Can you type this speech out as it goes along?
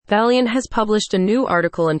Valleant has published a new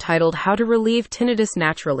article entitled How to Relieve Tinnitus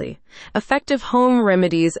Naturally, Effective Home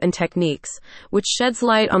Remedies and Techniques, which sheds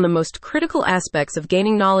light on the most critical aspects of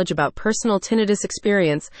gaining knowledge about personal tinnitus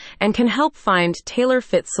experience and can help find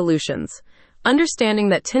tailor-fit solutions. Understanding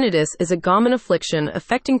that tinnitus is a common affliction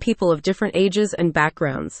affecting people of different ages and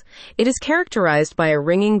backgrounds. It is characterized by a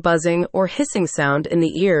ringing, buzzing, or hissing sound in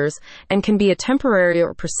the ears and can be a temporary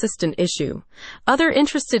or persistent issue. Other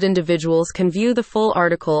interested individuals can view the full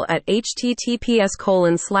article at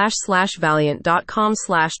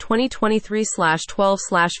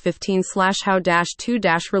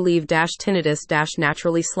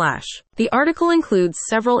https://valiant.com/2023/12/15/how-to-relieve-tinnitus-naturally/. The article includes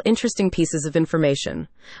several interesting pieces of information.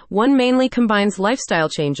 One mainly combines lifestyle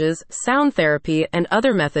changes, sound therapy, and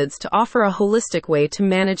other methods to offer a holistic way to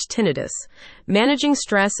manage tinnitus. Managing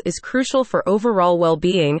stress is crucial for overall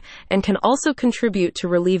well-being and can also contribute to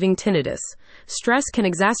relieving tinnitus. Stress can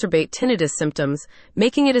exacerbate tinnitus symptoms,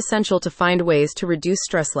 making it essential to find ways to reduce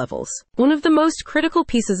stress levels. One of the most critical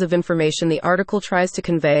pieces of information the article tries to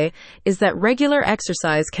convey is that regular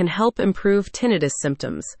exercise can help improve tinnitus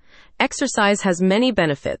symptoms. Exercise has many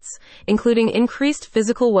benefits, including increased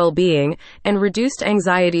physical well-being and reduced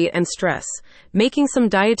anxiety and stress. Making some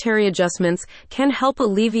dietary adjustments can help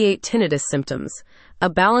alleviate tinnitus symptoms. A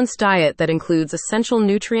balanced diet that includes essential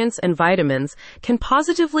nutrients and vitamins can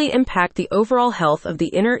positively impact the overall health of the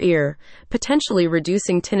inner ear, potentially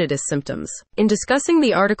reducing tinnitus symptoms. In discussing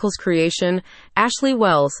the article's creation, Ashley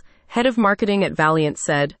Wells, head of marketing at Valleant,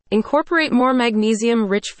 said, "Incorporate more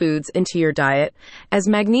magnesium-rich foods into your diet, as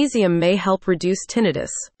magnesium may help reduce tinnitus.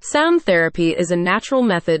 Sound therapy is a natural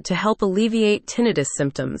method to help alleviate tinnitus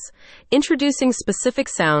symptoms. Introducing specific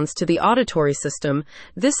sounds to the auditory system,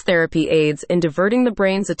 this therapy aids in diverting the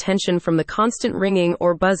brain's attention from the constant ringing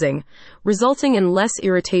or buzzing, resulting in less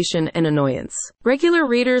irritation and annoyance." Regular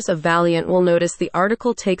readers of Valleant will notice the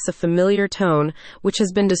article takes a familiar tone, which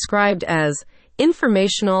has been described as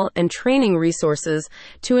informational and training resources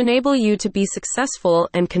to enable you to be successful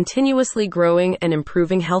and continuously growing and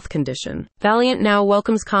improving health condition. Valleant now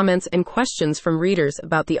welcomes comments and questions from readers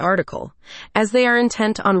about the article. As they are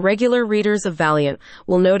intent on regular readers of Valleant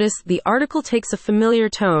will notice the article takes a familiar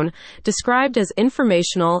tone, described as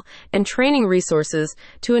informational and training resources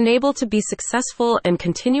to enable to be successful and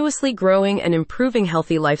continuously growing and improving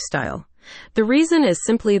healthy lifestyle. The reason is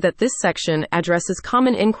simply that this section addresses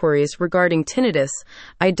common inquiries regarding tinnitus,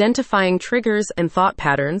 identifying triggers and thought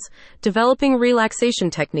patterns, developing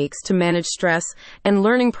relaxation techniques to manage stress, and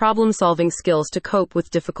learning problem-solving skills to cope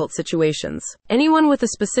with difficult situations. Anyone with a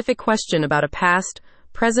specific question about a past,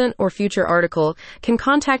 present, or future article can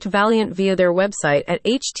contact Valleant via their website at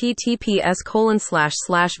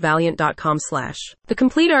https://valiant.com/. The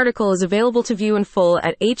complete article is available to view in full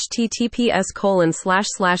at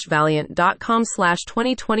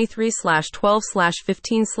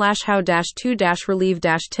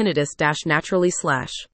https://valiant.com/2023/12/15/how-to-relieve-tinnitus-naturally/.